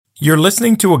You're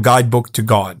listening to A Guidebook to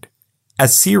God, a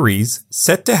series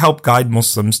set to help guide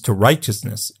Muslims to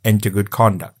righteousness and to good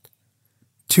conduct.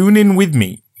 Tune in with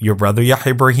me, your brother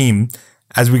Yahya Ibrahim,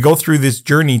 as we go through this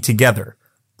journey together.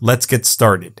 Let's get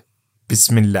started.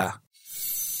 Bismillah.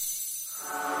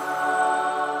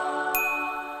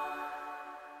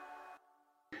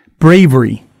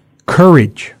 Bravery,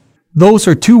 courage. Those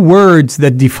are two words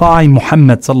that define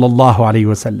Muhammad sallallahu alaihi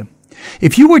wasallam.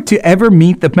 If you were to ever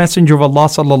meet the Messenger of Allah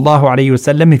sallallahu alaihi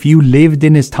wasallam, if you lived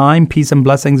in his time, peace and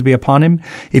blessings be upon him,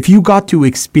 if you got to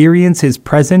experience his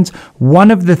presence, one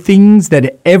of the things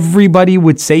that everybody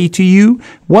would say to you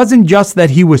wasn't just that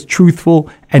he was truthful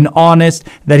and honest,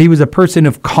 that he was a person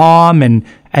of calm and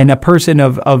a person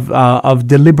of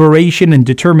deliberation and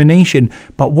determination.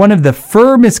 But one of the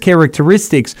firmest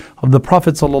characteristics of the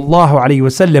Prophet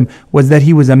ﷺ was that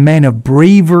he was a man of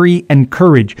bravery and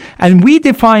courage. And we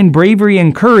define bravery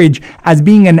and courage as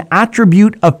being an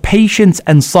attribute of patience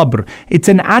and sabr. It's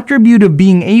an attribute of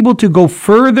being able to go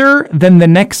further than the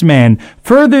next man,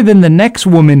 further than the next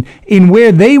woman, in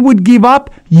where they would give up,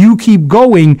 you keep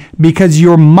going because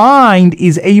your mind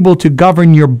is able to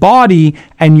govern your body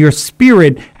and your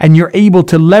spirit, and you're able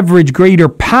to leverage greater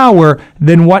power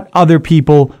than what other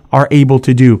people are able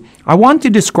to do. I want to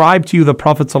describe to you the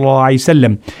Prophet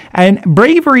ﷺ. And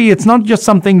bravery, it's not just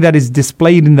something that is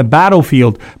displayed in the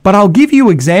battlefield, but I'll give you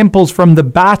examples from the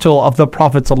battle of the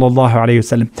Prophet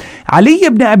ﷺ. Ali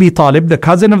ibn Abi Talib, the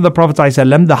cousin of the Prophet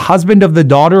ﷺ, the husband of the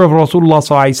daughter of Rasulullah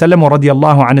ﷺ, وَرَضِيَ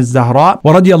اللَّهُ عَنِ الزَّهْرَاءِ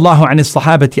وَرَضِيَ اللَّهُ عَنِ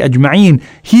الصَّحَابَةِ أَجْمَعِينَ.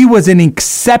 He was an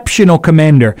exceptional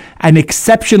commander, an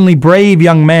exceptionally brave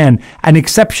young man, an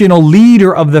exceptional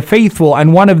leader of the faithful,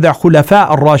 and one of the Khulafa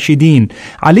al-Rashidin.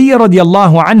 Ali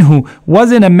radiallahu anhu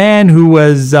wasn't a man who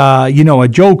was, a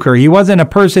joker. He wasn't a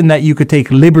person that you could take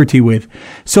liberty with.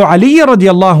 So Ali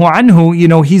radiallahu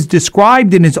anhu, he's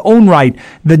described in his own right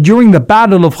that during the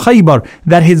battle of Khaybar,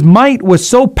 that his might was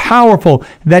so powerful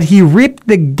that he ripped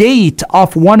the gate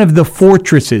off one of the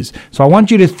fortresses. So I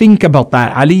want you to think about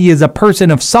that. Ali is a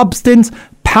person of substance,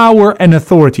 power, and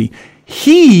authority.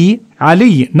 He,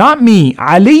 Ali, not me,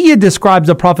 Ali describes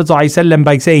the Prophet ﷺ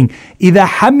by saying, إِذَا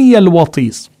حَمِيَ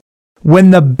الْوَطِيسِ.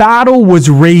 When the battle was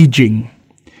raging,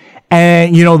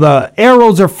 and the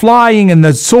arrows are flying and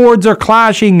the swords are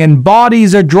clashing and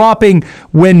bodies are dropping,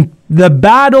 when the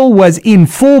battle was in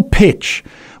full pitch,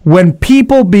 when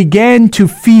people began to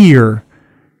fear,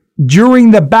 during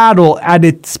the battle at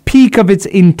its peak of its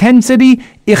intensity,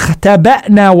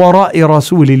 اختبأنا وراء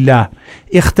رسول الله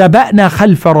اختبأنا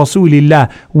خلف رسول الله.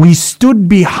 We stood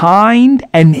behind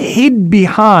and hid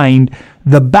behind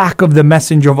the back of the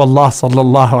Messenger of Allah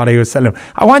sallallahu alaihi wasallam.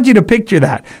 I want you to picture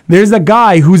that. There's a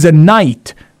guy who's a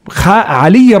knight,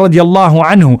 Ali radiallahu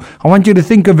anhu. I want you to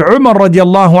think of Umar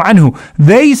radiallahu anhu.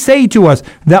 They say to us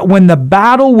that when the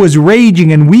battle was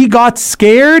raging and we got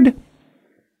scared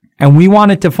and we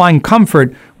wanted to find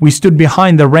comfort, we stood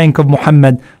behind the rank of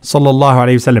Muhammad sallallahu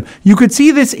alayhi wasallam. You could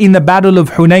see this in the battle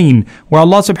of Hunayn, where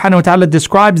Allah subhanahu wa ta'ala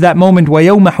describes that moment,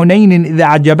 وَيَوْمَ حُنَيْنٍ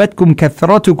إِذَا عَجَبَتْكُمْ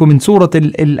كَثْرَتُكُمْ in Surah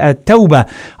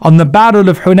At-Tawbah, on the battle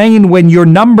of Hunayn, when your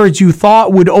numbers you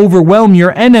thought would overwhelm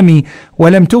your enemy,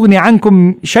 وَلَمْ تُغْنِ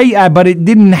عَنْكُمْ شَيْئًا, but it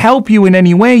didn't help you in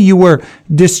any way. You were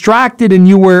distracted and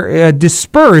you were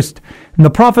dispersed. And the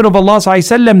Prophet of Allah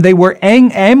ﷺ, they were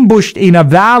ambushed in a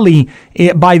valley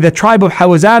by the tribe of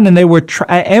Hawazan, and they were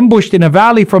ambushed in a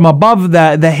valley from above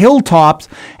the hilltops,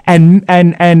 and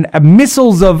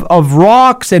missiles of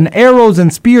rocks and arrows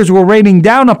and spears were raining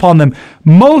down upon them.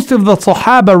 Most of the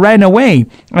Sahaba ran away,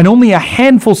 and only a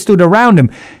handful stood around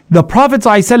him. The Prophet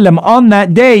ﷺ on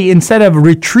that day, instead of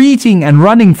retreating and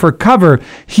running for cover,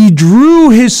 he drew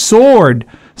his sword,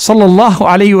 sallallahu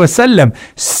alayhi wasallam,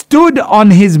 stood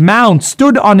on his mount,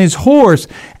 stood on his horse,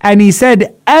 and he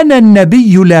said, أنا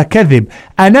النبي لا كذب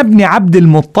أنا ابن عبد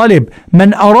المطلب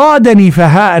من أرادني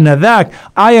فها أنا ذاك.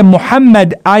 I am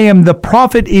Muhammad, I am the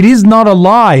Prophet, it is not a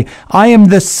lie. I am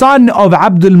the son of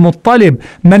Abdul Muttalib.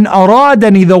 من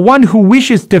أرادني, the one who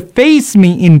wishes to face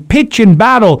me in pitch and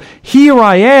battle, here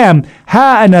I am.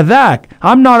 Ha أنا ذاك.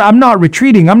 I'm not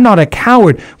retreating, I'm not a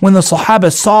coward. When the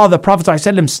Sahaba saw the Prophet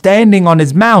ﷺ standing on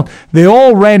his mount, they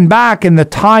all ran back and the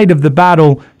tide of the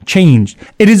battle changed.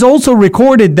 It is also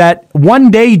recorded that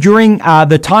one day during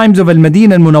the times of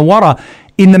Al-Madinah Al-Munawwara,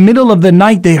 in the middle of the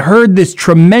night, they heard this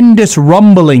tremendous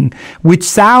rumbling, which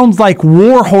sounds like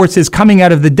war horses coming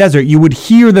out of the desert. You would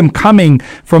hear them coming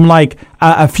from like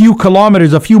a few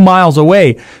kilometers, a few miles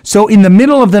away. So in the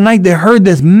middle of the night, they heard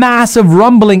this massive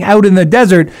rumbling out in the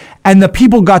desert, and the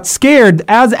people got scared.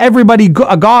 As everybody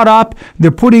got up, they're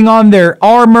putting on their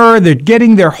armor, they're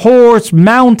getting their horse,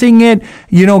 mounting it,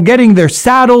 getting their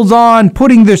saddles on,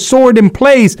 putting their sword in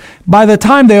place. By the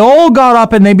time they all got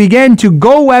up and they began to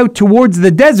go out towards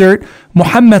the desert,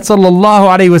 Muhammad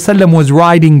sallallahu alaihi wasallam was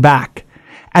riding back.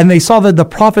 And they saw that the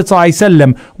Prophet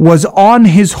ﷺ was on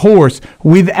his horse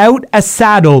without a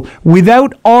saddle,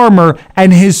 without armor,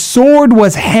 and his sword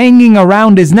was hanging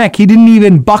around his neck. He didn't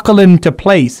even buckle into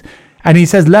place. And he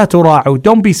says, "La tura'u,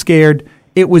 don't be scared.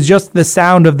 It was just the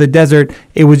sound of the desert.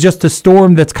 It was just a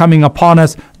storm that's coming upon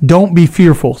us. Don't be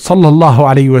fearful." Sallallahu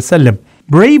alaihi wasallam.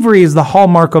 Bravery is the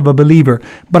hallmark of a believer,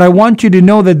 but I want you to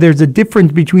know that there's a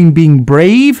difference between being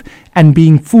brave and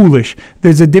being foolish.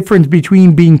 There's a difference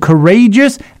between being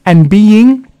courageous and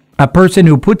being a person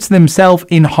who puts themselves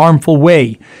in harmful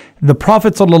way. The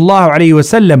Prophet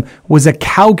ﷺ was a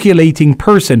calculating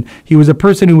person. He was a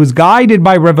person who was guided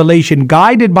by revelation,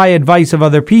 guided by advice of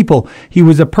other people. He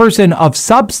was a person of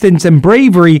substance and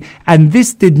bravery, and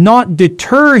this did not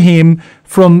deter him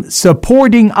from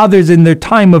supporting others in their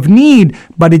time of need,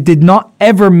 but it did not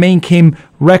ever make him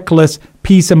reckless.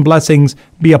 Peace and blessings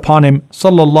be upon him,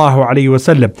 sallallahu alaihi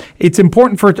wasallam. It's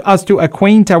important for us to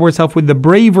acquaint ourselves with the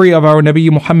bravery of our Nabi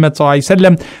Muhammad sallallahu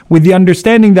alaihi wasallam, with the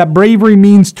understanding that bravery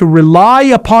means to rely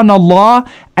upon Allah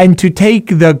and to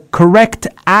take the correct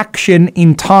action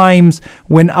in times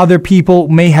when other people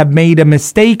may have made a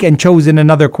mistake and chosen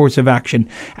another course of action.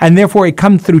 And therefore it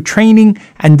comes through training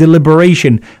and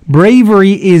deliberation.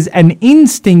 Bravery is an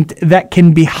instinct that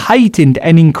can be heightened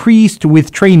and increased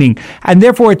with training. And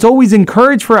therefore it's always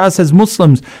encouraged for us as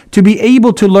Muslims to be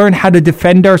able to learn how to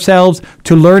defend ourselves,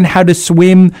 to learn how to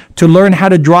swim, to learn how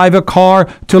to drive a car,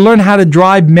 to learn how to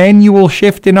drive manual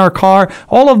shift in our car.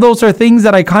 All of those are things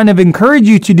that I kind of encourage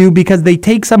you to do because they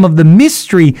take some of the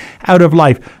mystery out of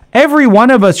life. Every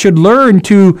one of us should learn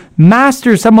to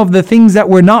master some of the things that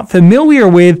we're not familiar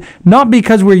with, not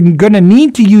because we're going to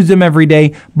need to use them every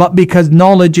day, but because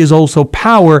knowledge is also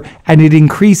power, and it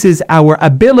increases our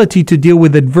ability to deal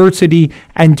with adversity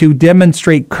and to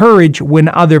demonstrate courage when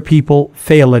other people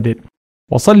fail at it.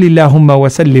 وصلي اللهم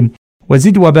وسلم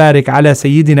وزد وبارك على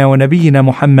سيدنا ونبينا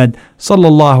محمد صلى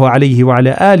الله عليه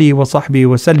وعلى آله وصحبه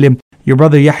وسلم. Your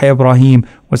brother Yahya Ibrahim.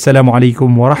 Wassalamu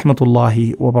alaikum wa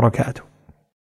rahmatullahi wa barakatuh.